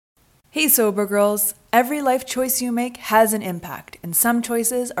Hey Sober Girls! Every life choice you make has an impact, and some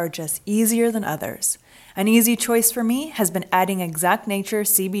choices are just easier than others. An easy choice for me has been adding Exact Nature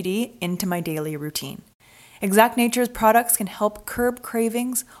CBD into my daily routine. Exact Nature's products can help curb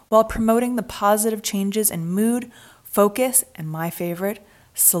cravings while promoting the positive changes in mood, focus, and my favorite,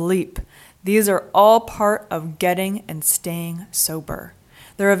 sleep. These are all part of getting and staying sober.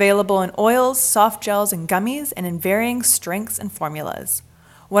 They're available in oils, soft gels, and gummies, and in varying strengths and formulas.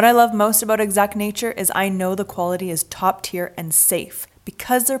 What I love most about Exact Nature is I know the quality is top tier and safe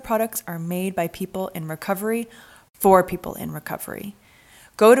because their products are made by people in recovery for people in recovery.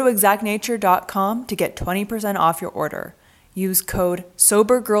 Go to exactnature.com to get 20% off your order. Use code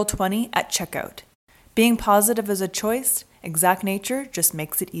SOBERGIRL20 at checkout. Being positive is a choice. Exact Nature just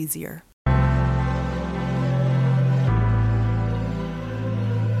makes it easier.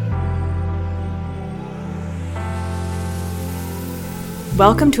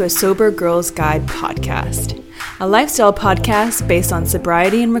 Welcome to a Sober Girls Guide podcast, a lifestyle podcast based on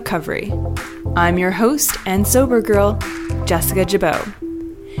sobriety and recovery. I'm your host and sober girl, Jessica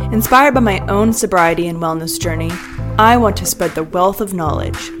Jeboult. Inspired by my own sobriety and wellness journey, I want to spread the wealth of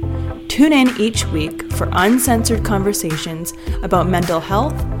knowledge. Tune in each week for uncensored conversations about mental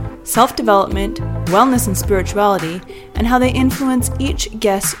health, self-development, wellness and spirituality, and how they influence each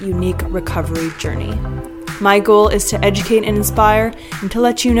guest's unique recovery journey. My goal is to educate and inspire and to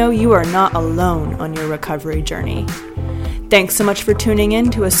let you know you are not alone on your recovery journey. Thanks so much for tuning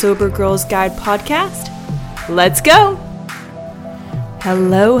in to a Sober Girls Guide podcast. Let's go!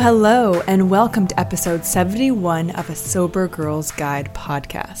 Hello, and welcome to episode 71 of a Sober Girls Guide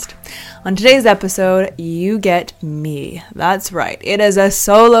podcast. On today's episode, you get me. That's right. It is a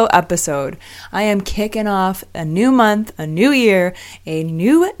solo episode. I am kicking off a new month, a new year, a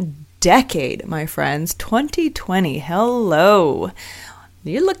new decade, my friends. 2020. Hello.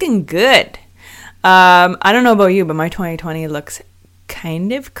 You're looking good. I don't know about you, but my 2020 looks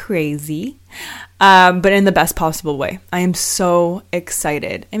kind of crazy, but in the best possible way. I am so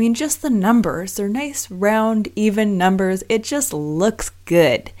excited. I mean, just the numbers. They're nice, round, even numbers. It just looks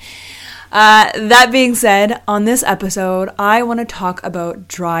good. That being said, on this episode, I want to talk about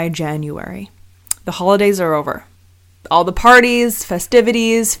dry January. The holidays are over. All the parties,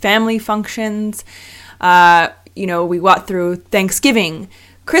 festivities, family functions. We got through Thanksgiving,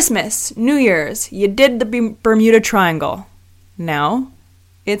 Christmas, New Year's. You did the Bermuda Triangle. Now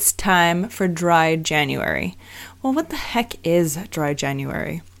it's time for dry January. Well, what the heck is dry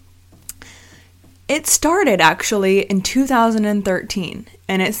January? It started actually in 2013,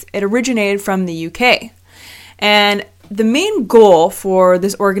 and it originated from the UK. And the main goal for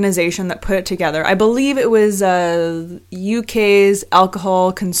this organization that put it together, I believe it was UK's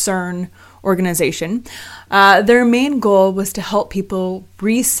Alcohol Concern Organization. Their main goal was to help people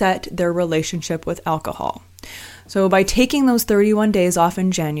reset their relationship with alcohol. So by taking those 31 days off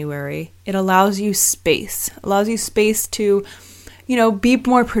in January, it allows you space. To, be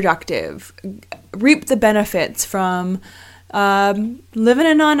more productive, reap the benefits from living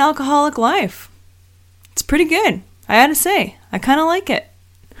a non-alcoholic life. It's pretty good. I gotta say, I kind of like it.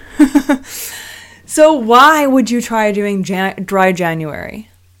 So why would you try doing dry January?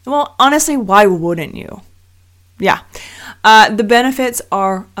 Well, honestly, why wouldn't you? Yeah. The benefits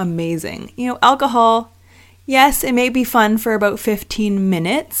are amazing. Alcohol, yes, it may be fun for about 15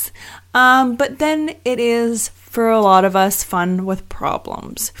 minutes, but then it is, for a lot of us, fun with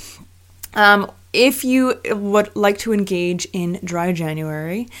problems. If you would like to engage in dry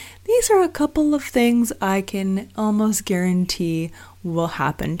January, these are a couple of things I can almost guarantee will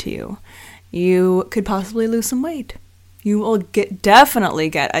happen to you. You could possibly lose some weight. You will definitely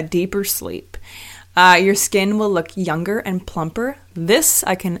get a deeper sleep. Your skin will look younger and plumper. This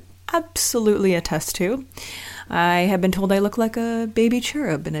I can absolutely attest to. I have been told I look like a baby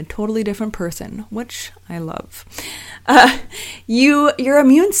cherub and a totally different person, which I love. Your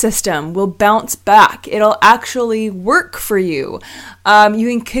immune system will bounce back. It'll actually work for you. You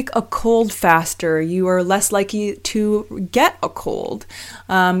can kick a cold faster. You are less likely to get a cold.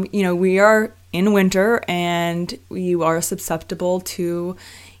 We are in winter and you are susceptible to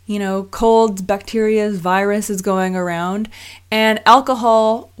colds, bacteria, viruses going around, and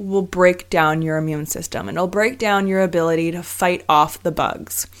alcohol will break down your immune system and it'll break down your ability to fight off the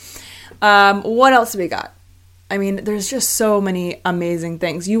bugs. What else do we got? I mean, there's just so many amazing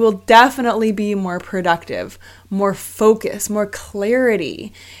things. You will definitely be more productive, more focused, more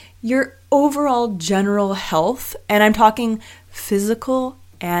clarity. Your overall general health, and I'm talking physical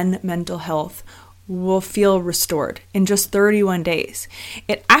and mental health, will feel restored in just 31 days.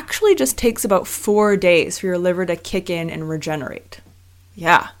 It actually just takes about 4 days for your liver to kick in and regenerate.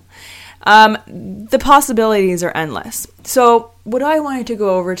 Yeah. The possibilities are endless. So what I wanted to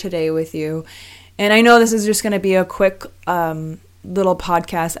go over today with you, and I know this is just going to be a quick little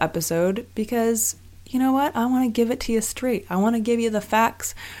podcast episode because you know what? I want to give it to you straight. I want to give you the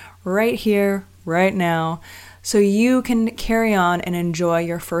facts right here, right now, so you can carry on and enjoy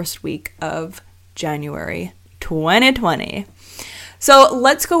your first week of January 2020. So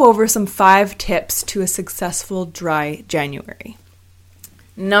let's go over some 5 tips to a successful dry January.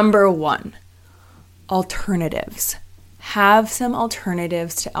 Number 1, alternatives. Have some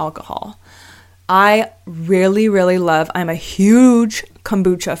alternatives to alcohol. I really, really love, I'm a huge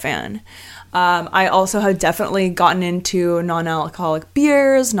kombucha fan. I also have definitely gotten into non-alcoholic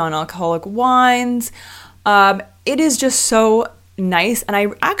beers, non-alcoholic wines. It is just so nice, and I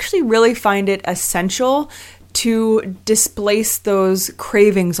actually really find it essential to displace those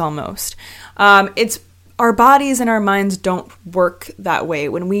cravings almost. It's our bodies and our minds don't work that way.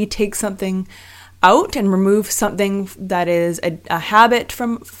 When we take something out and remove something that is a habit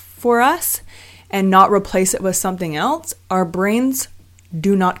for us and not replace it with something else, our brains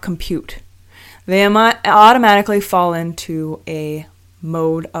do not compute. They automatically fall into a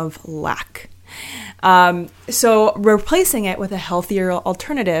mode of lack. So replacing it with a healthier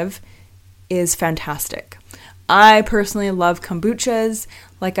alternative is fantastic. I personally love kombuchas.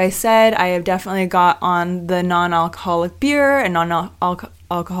 Like I said, I have definitely got on the non-alcoholic beer and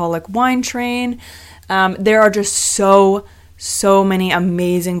non-alcoholic wine train. There are just so many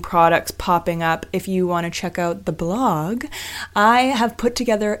amazing products popping up. If you want to check out the blog, I have put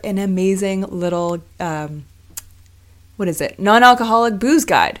together an amazing little, non-alcoholic booze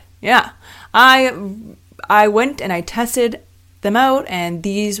guide. Yeah, I went and I tested them out, and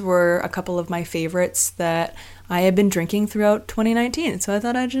these were a couple of my favorites that I have been drinking throughout 2019. So I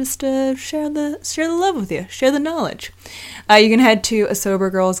thought I'd just share the love with you, share the knowledge. You can head to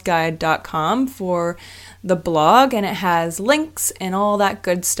asobergirlsguide.com for the blog, and it has links and all that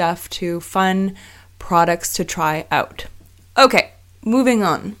good stuff to fun products to try out. Okay, moving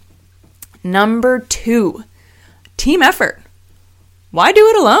on. Number 2, team effort. Why do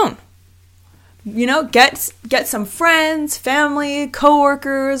it alone? You know, get some friends, family,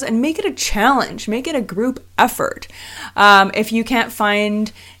 coworkers, and make it a challenge. Make it a group effort. If you can't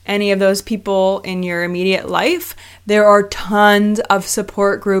find any of those people in your immediate life, there are tons of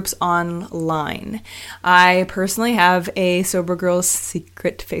support groups online. I personally have a Sober Girls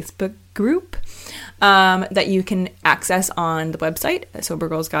Secret Facebook group that you can access on the website at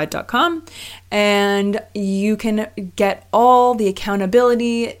sobergirlsguide.com, and you can get all the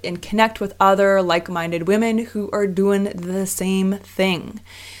accountability and connect with other like-minded women who are doing the same thing.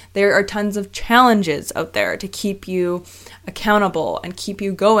 There are tons of challenges out there to keep you accountable and keep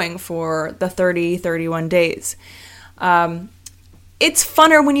you going for the 31 days. It's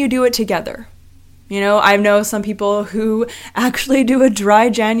funner when you do it together. You know, I know some people who actually do a dry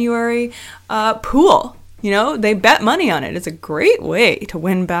January pool. You know, they bet money on it. It's a great way to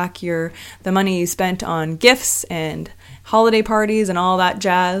win back the money you spent on gifts and holiday parties and all that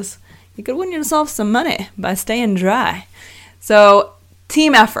jazz. You could win yourself some money by staying dry. So,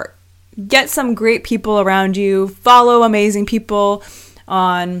 team effort. Get some great people around you. Follow amazing people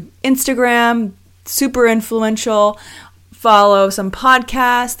on Instagram, super influential. Follow some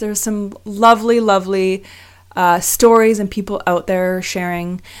podcasts. There's some lovely stories and people out there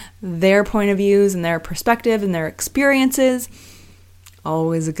sharing their point of views and their perspective and their experiences.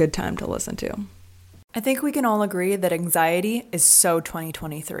 Always a good time to listen to. I think we can all agree that anxiety is so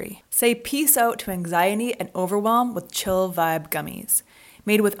 2023. Say peace out to anxiety and overwhelm with Chill Vibe gummies.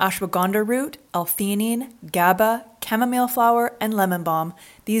 Made with ashwagandha root, L-theanine, GABA, chamomile flower, and lemon balm,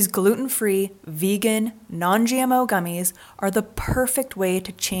 these gluten-free, vegan, non-GMO gummies are the perfect way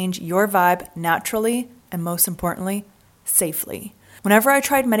to change your vibe naturally and, most importantly, safely. Whenever I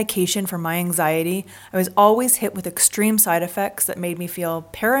tried medication for my anxiety, I was always hit with extreme side effects that made me feel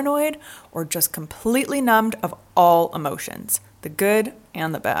paranoid or just completely numbed of all emotions, the good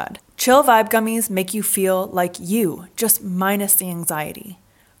and the bad. Chill Vibe gummies make you feel like you, just minus the anxiety.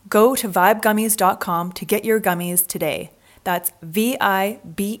 Go to vibegummies.com to get your gummies today. That's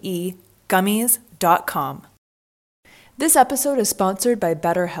VIBE gummies.com. This episode is sponsored by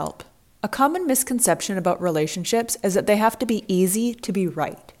BetterHelp. A common misconception about relationships is that they have to be easy to be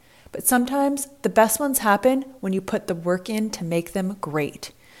right. But sometimes the best ones happen when you put the work in to make them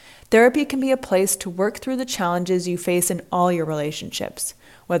great. Therapy can be a place to work through the challenges you face in all your relationships,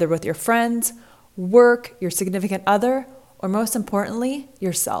 whether with your friends, work, your significant other, or most importantly,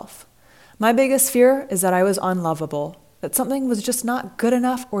 yourself. My biggest fear is that I was unlovable, that something was just not good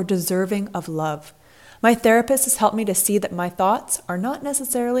enough or deserving of love. My therapist has helped me to see that my thoughts are not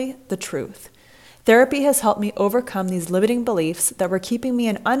necessarily the truth. Therapy has helped me overcome these limiting beliefs that were keeping me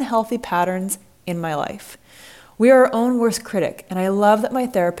in unhealthy patterns in my life. We are our own worst critic, and I love that my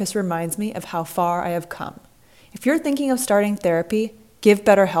therapist reminds me of how far I have come. If you're thinking of starting therapy, give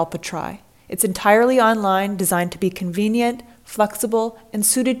BetterHelp a try. It's entirely online, designed to be convenient, flexible, and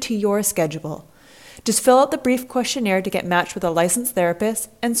suited to your schedule. Just fill out the brief questionnaire to get matched with a licensed therapist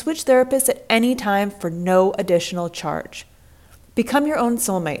and switch therapists at any time for no additional charge. Become your own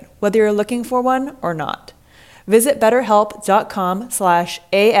soulmate, whether you're looking for one or not. Visit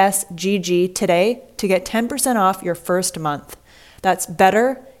betterhelp.com/ASGG today to get 10% off your first month. That's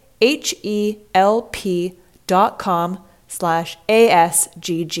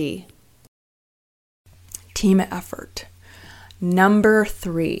betterhelp.com/ASGG. Team effort. Number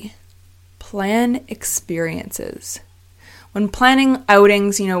 3, plan experiences. When planning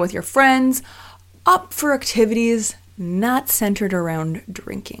outings, with your friends, opt for activities not centered around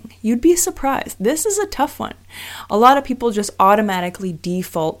drinking. You'd be surprised. This is a tough one. A lot of people just automatically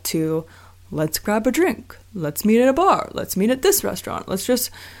default to, let's grab a drink. Let's meet at a bar. Let's meet at this restaurant. Let's just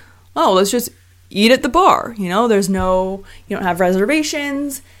eat at the bar. You don't have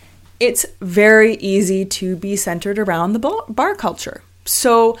reservations. It's very easy to be centered around the bar culture.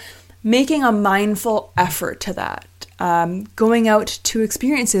 So making a mindful effort to that, going out to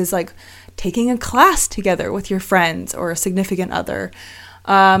experiences like taking a class together with your friends or a significant other,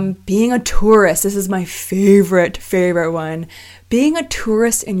 being a tourist. This is my favorite one. Being a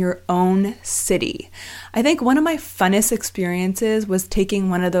tourist in your own city. I think one of my funnest experiences was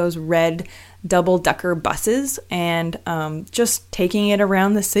taking one of those red double-decker buses and just taking it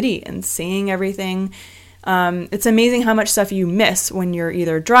around the city and seeing everything. It's amazing how much stuff you miss when you're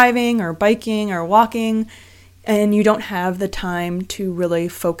either driving or biking or walking, and you don't have the time to really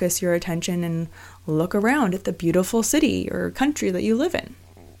focus your attention and look around at the beautiful city or country that you live in.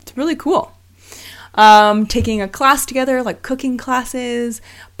 It's really cool. Taking a class together, like cooking classes,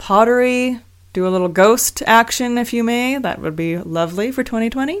 pottery, do a little ghost action if you may. That would be lovely for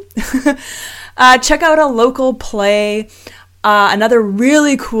 2020. Check out a local play. Another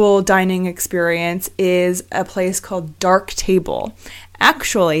really cool dining experience is a place called Dark Table.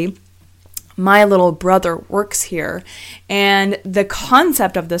 Actually, my little brother works here, and the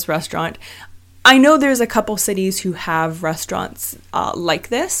concept of this restaurant, I know there's a couple cities who have restaurants like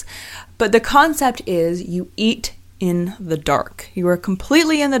this, but the concept is you eat in the dark. You are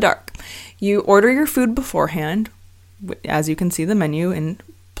completely in the dark. You order your food beforehand, as you can see the menu in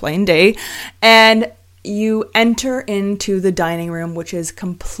plain day, and you enter into the dining room, which is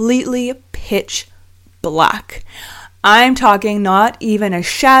completely pitch black. I'm talking not even a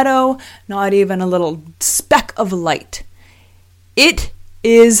shadow, not even a little speck of light. It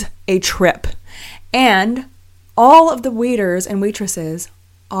is a trip. And all of the waiters and waitresses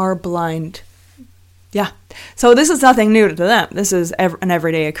are blind. Yeah. So this is nothing new to them. This is an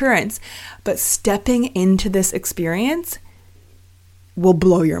everyday occurrence. But stepping into this experience will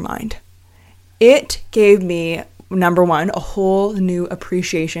blow your mind. It gave me, number one, a whole new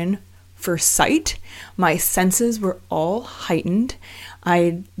appreciation for sight. My senses were all heightened.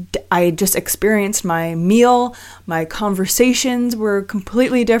 I just experienced my meal. My conversations were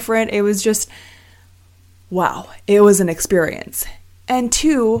completely different. It was just, wow, it was an experience. And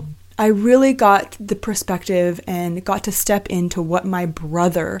 2, I really got the perspective and got to step into what my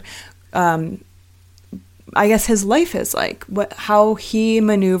brother, I guess his life is like, how he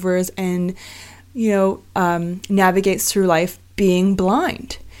maneuvers and, navigates through life being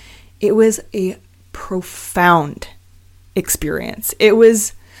blind. It was a profound experience. It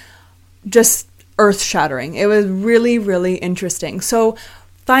was just earth-shattering. It was really, really interesting. So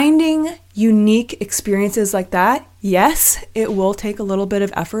finding unique experiences like that, yes, it will take a little bit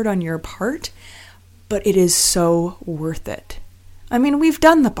of effort on your part, but it is so worth it. I mean, we've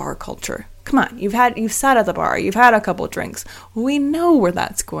done the bar culture. Come on, you've sat at the bar, you've had a couple drinks. We know where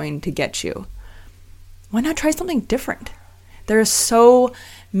that's going to get you. Why not try something different? There are so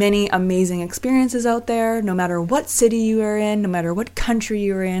many amazing experiences out there. No matter what city you are in, no matter what country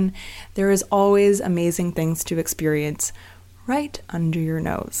you're in, there is always amazing things to experience right under your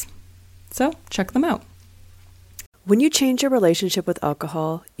nose. So check them out. When you change your relationship with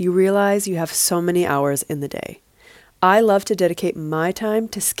alcohol, you realize you have so many hours in the day. I love to dedicate my time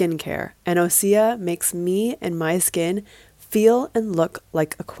to skincare, and Osea makes me and my skin feel and look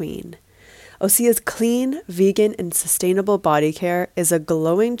like a queen. Osea's clean, vegan, and sustainable body care is a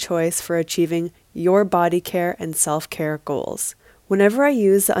glowing choice for achieving your body care and self-care goals. Whenever I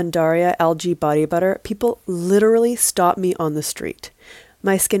use the Undaria algae body butter, people literally stop me on the street.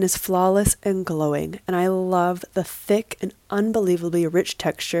 My skin is flawless and glowing, and I love the thick and unbelievably rich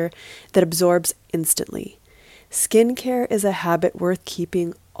texture that absorbs instantly. Skincare is a habit worth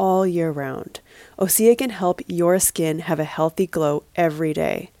keeping all year round. Osea can help your skin have a healthy glow every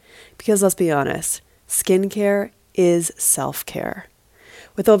day. Because let's be honest, skincare is self-care.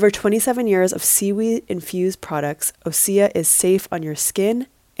 With over 27 years of seaweed-infused products, Osea is safe on your skin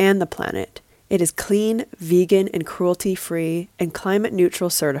and the planet. It is clean, vegan, and cruelty-free, and climate-neutral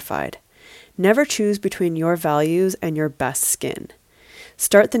certified. Never choose between your values and your best skin.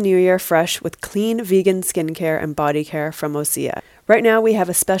 Start the new year fresh with clean vegan skincare and body care from Osea. Right now, we have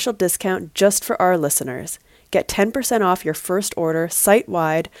a special discount just for our listeners. Get 10% off your first order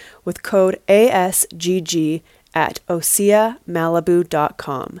site-wide with code ASGG at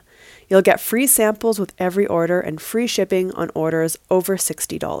oseamalibu.com. You'll get free samples with every order and free shipping on orders over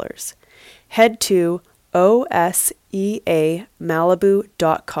 $60. Head to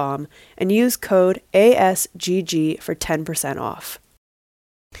oseamalibu.com and use code ASGG for 10% off.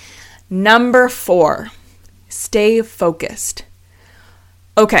 Number 4, stay focused.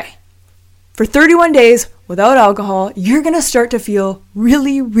 Okay, for 31 days without alcohol, you're going to start to feel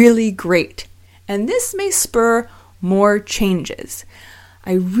really, really great. And this may spur more changes.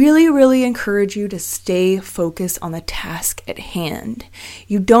 I really, really encourage you to stay focused on the task at hand.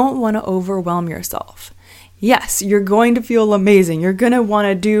 You don't want to overwhelm yourself. Yes, you're going to feel amazing. You're going to want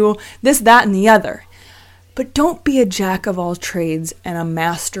to do this, that, and the other. But don't be a jack of all trades and a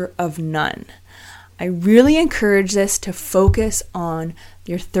master of none. I really encourage this to focus on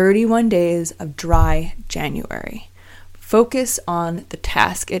your 31 days of dry January. Focus on the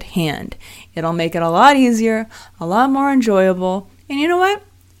task at hand. It'll make it a lot easier, a lot more enjoyable. And you know what?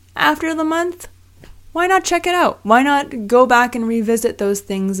 After the month, why not check it out? Why not go back and revisit those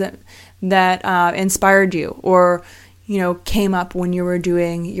things that inspired you or, came up when you were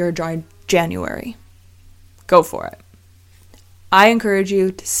doing your dry January? Go for it. I encourage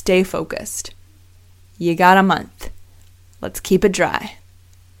you to stay focused. You got a month. Let's keep it dry.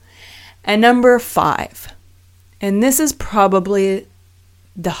 And number 5, and this is probably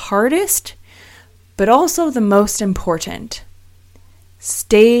the hardest, but also the most important.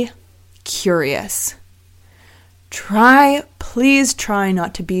 Stay curious. Please try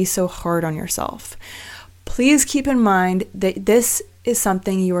not to be so hard on yourself. Please keep in mind that this is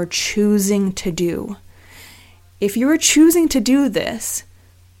something you are choosing to do. If you are choosing to do this,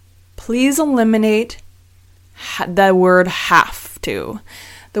 please eliminate the word have to.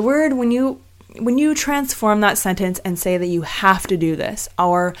 The word when you transform that sentence and say that you have to do this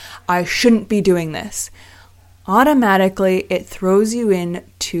or I shouldn't be doing this, automatically it throws you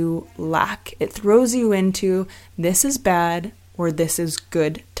into lack. It throws you into this is bad or this is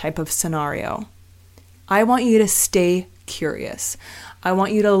good type of scenario. I want you to stay curious. I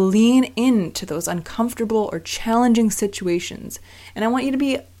want you to lean into those uncomfortable or challenging situations. And I want you to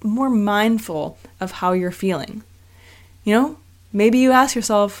be more mindful of how you're feeling. Maybe you ask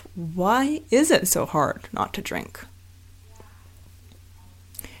yourself, why is it so hard not to drink?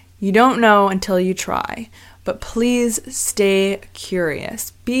 You don't know until you try, but please stay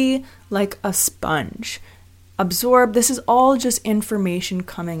curious. Be like a sponge. Absorb. This is all just information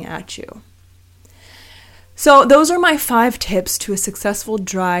coming at you. So those are my 5 tips to a successful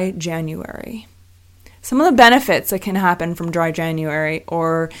dry January. Some of the benefits that can happen from dry January,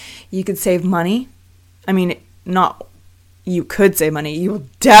 or you could save money. You could save money. You will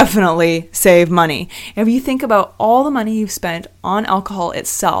definitely save money. If you think about all the money you've spent on alcohol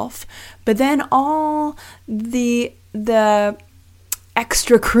itself, but then all the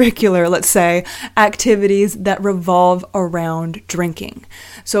extracurricular, let's say, activities that revolve around drinking.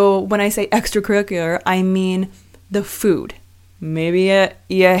 So when I say extracurricular, I mean the food. Maybe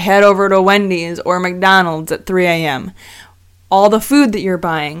you head over to Wendy's or McDonald's at 3 a.m. All the food that you're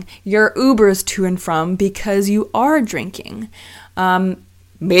buying, your Ubers to and from because you are drinking.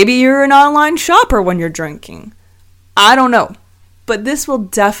 Maybe you're an online shopper when you're drinking. I don't know. But this will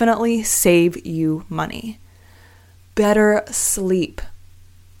definitely save you money. Better sleep.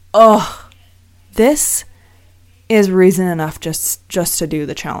 This is reason enough just to do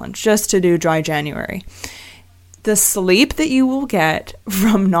the challenge, just to do dry January. The sleep that you will get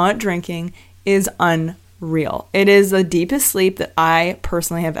from not drinking is unreal. It is the deepest sleep that I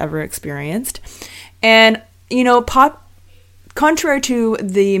personally have ever experienced. And, contrary to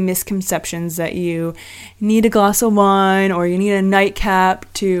the misconceptions that you need a glass of wine or you need a nightcap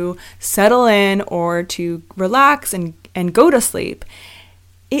to settle in or to relax and go to sleep,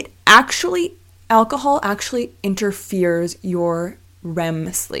 alcohol actually interferes your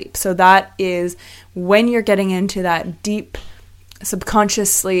REM sleep. So that is when you're getting into that deep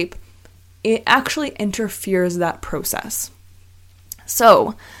subconscious sleep, it actually interferes that process.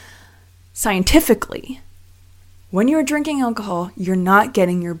 So, scientifically, when you're drinking alcohol, you're not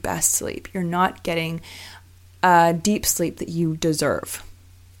getting your best sleep. You're not getting deep sleep that you deserve.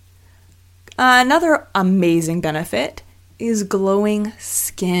 Another amazing benefit is glowing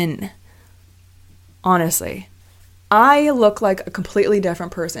skin. Honestly, I look like a completely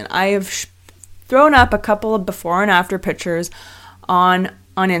different person. I have thrown up a couple of before and after pictures on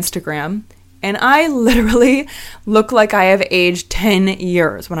Instagram, and I literally look like I have aged 10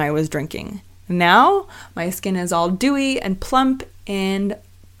 years when I was drinking. Now, my skin is all dewy and plump and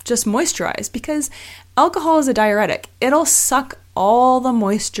just moisturized because alcohol is a diuretic. It'll suck all the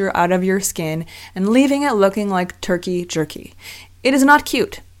moisture out of your skin and leaving it looking like turkey jerky. It is not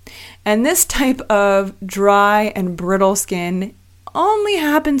cute. And this type of dry and brittle skin only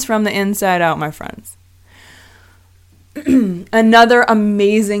happens from the inside out, my friends. Another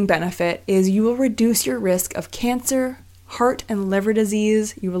amazing benefit is you will reduce your risk of cancer, heart and liver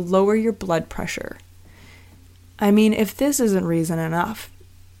disease. You will lower your blood pressure. I mean, if this isn't reason enough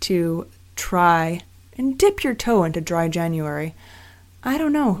to try and dip your toe into dry January, I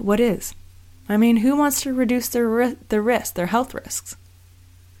don't know what is. I mean, who wants to reduce their health risks?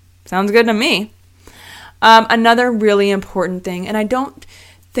 Sounds good to me. Another really important thing, and I don't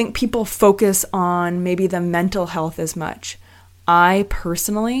think people focus on maybe the mental health as much. I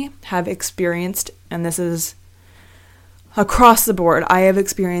personally have experienced, and this is across the board, I have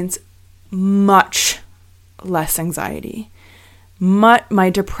experienced much less anxiety. My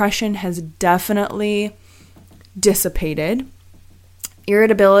depression has definitely dissipated.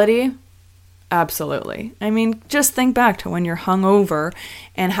 Irritability, absolutely. I mean, just think back to when you're hungover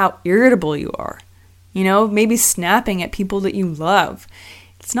and how irritable you are. You know, maybe snapping at people that you love.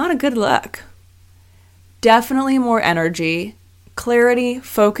 It's not a good look. Definitely more energy, clarity,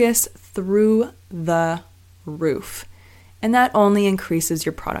 focus through the roof. And that only increases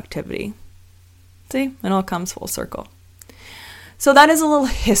your productivity. See, it all comes full circle. So that is a little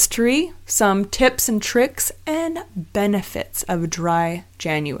history, some tips and tricks and benefits of dry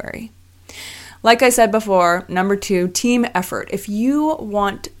January. Like I said before, number 2, team effort. If you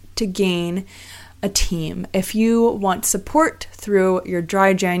want to gain a team, if you want support through your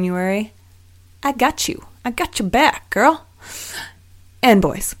dry January, I got you. I got your back, girl. And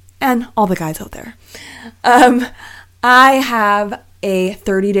boys. And all the guys out there. I have a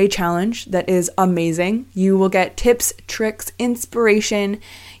 30-day challenge that is amazing. You will get tips, tricks, inspiration.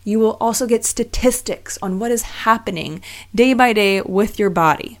 You will also get statistics on what is happening day by day with your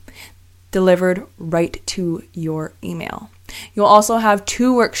body, delivered right to your email. You'll also have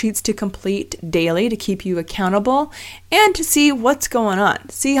 2 worksheets to complete daily to keep you accountable and to see what's going on.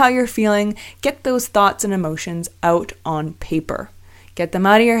 See how you're feeling. Get those thoughts and emotions out on paper. Get them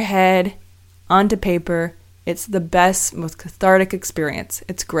out of your head, onto paper. It's the best, most cathartic experience.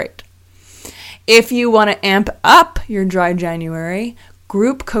 It's great. If you want to amp up your dry January,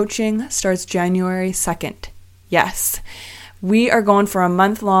 group coaching starts January 2nd. Yes, we are going for a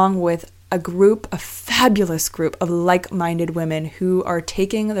month long with a fabulous group of like-minded women who are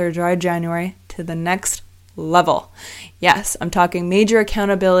taking their dry January to the next level. Yes, I'm talking major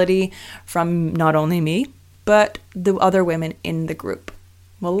accountability from not only me, but the other women in the group.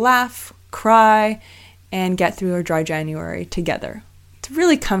 We'll laugh, cry, and get through our dry January together. It's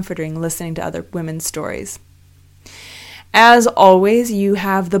really comforting listening to other women's stories. As always, you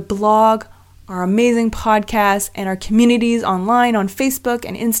have the blog, our amazing podcast, and our communities online on Facebook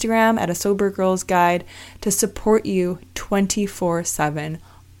and Instagram at A Sober Girls Guide to support you 24/7,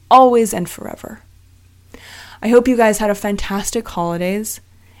 always and forever. I hope you guys had a fantastic holidays,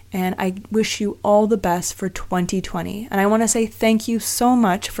 and I wish you all the best for 2020. And I want to say thank you so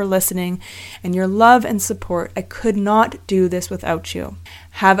much for listening and your love and support. I could not do this without you.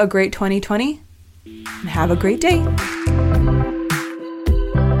 Have a great 2020 and have a great day.